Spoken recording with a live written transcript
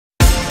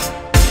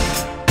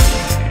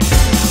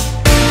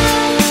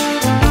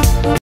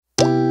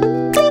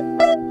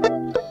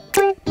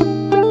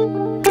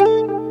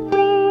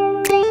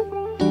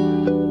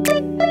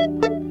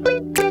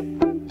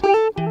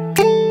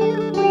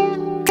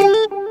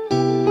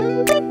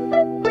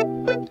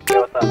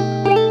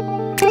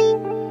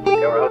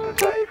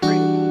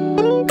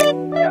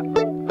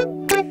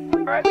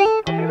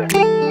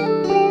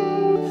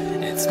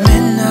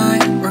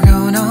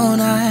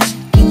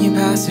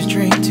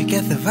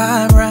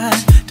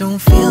Don't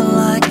feel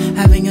like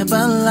having a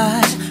Bud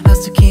Light,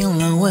 how's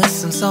tequila with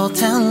some salt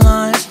and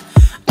lime?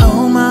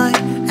 Oh my,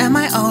 am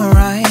I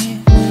alright?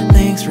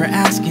 Thanks for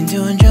asking,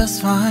 doing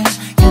just fine.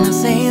 Can I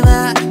say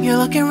that you're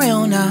looking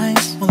real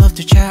nice? We'll love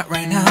to chat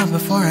right now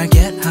before I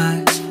get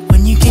high.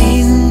 When you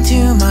gaze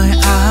into my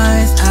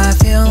eyes, I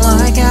feel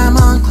like I'm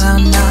on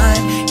cloud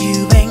nine.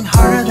 You bang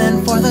harder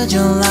than 4th of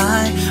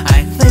July.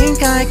 I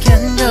think I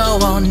can go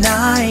all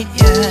night,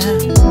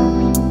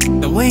 yeah.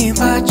 The way you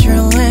bite your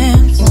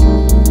lips,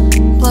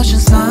 blush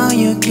and smile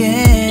you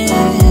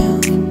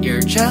give,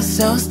 you're just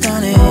so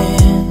stunning.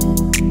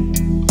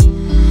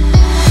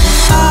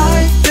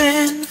 I've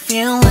been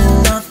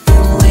feeling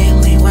nothing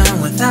lately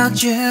when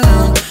without you.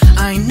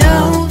 I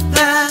know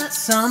that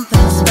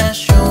something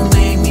special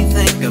made me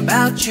think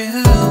about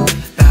you.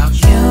 About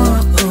you,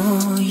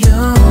 you,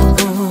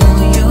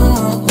 you.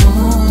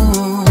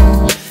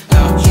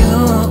 About you,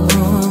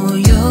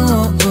 you,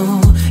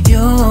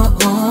 you.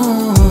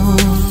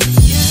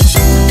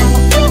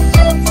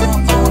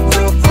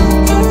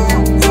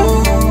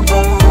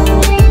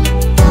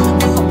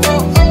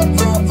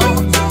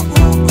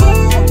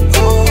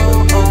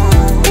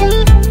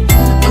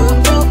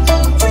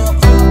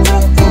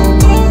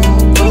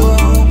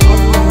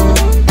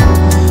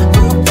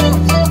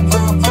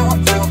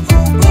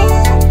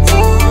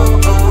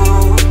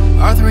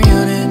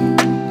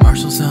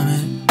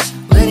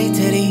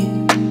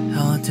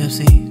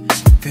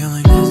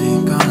 Feeling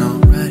dizzy, gone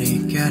already,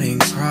 getting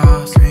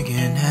cross,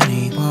 drinking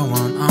Henny, pour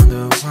one on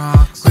the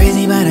rocks.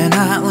 Crazy but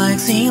not like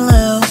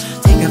CeeLo,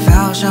 take a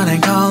foul shot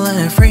and call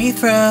it a free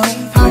throw.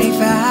 Party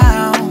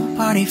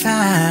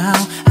foul,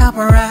 help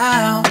her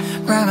out,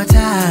 grab a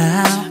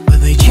towel.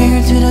 But they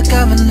cheered to the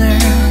governor,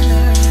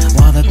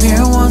 while the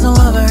beer was a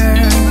lover.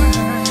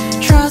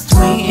 Trust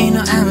we ain't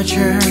no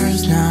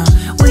amateurs, nah,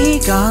 we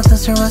got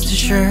this, so rest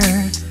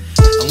assured.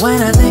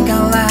 When I think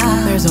out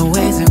loud, there's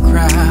always a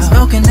crowd,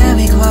 smoking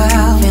heavy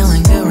cloud,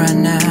 feeling good right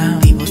now.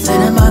 People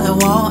sitting by the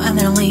wall and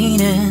they're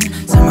leaning,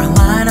 some are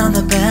lying on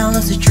the bed,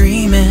 lucid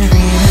dreaming.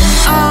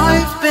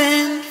 I've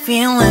been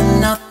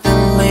feeling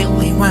nothing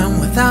lately when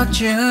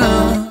without you.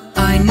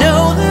 I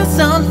know that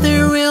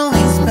something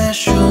really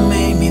special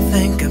made me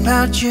think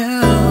about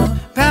you.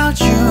 About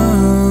you,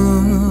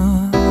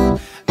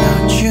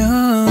 about you.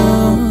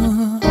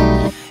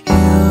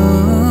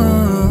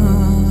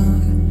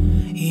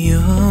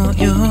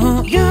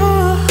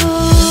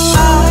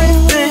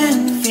 I've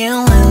been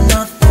feeling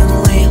nothing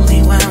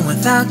lately when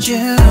without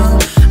you.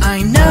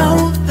 I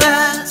know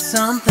that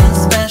something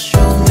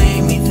special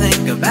made me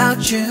think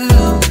about you.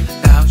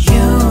 About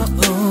you,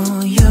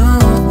 you,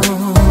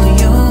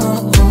 you.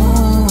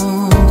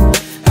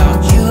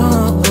 About you,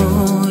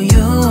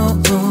 you,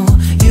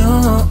 you.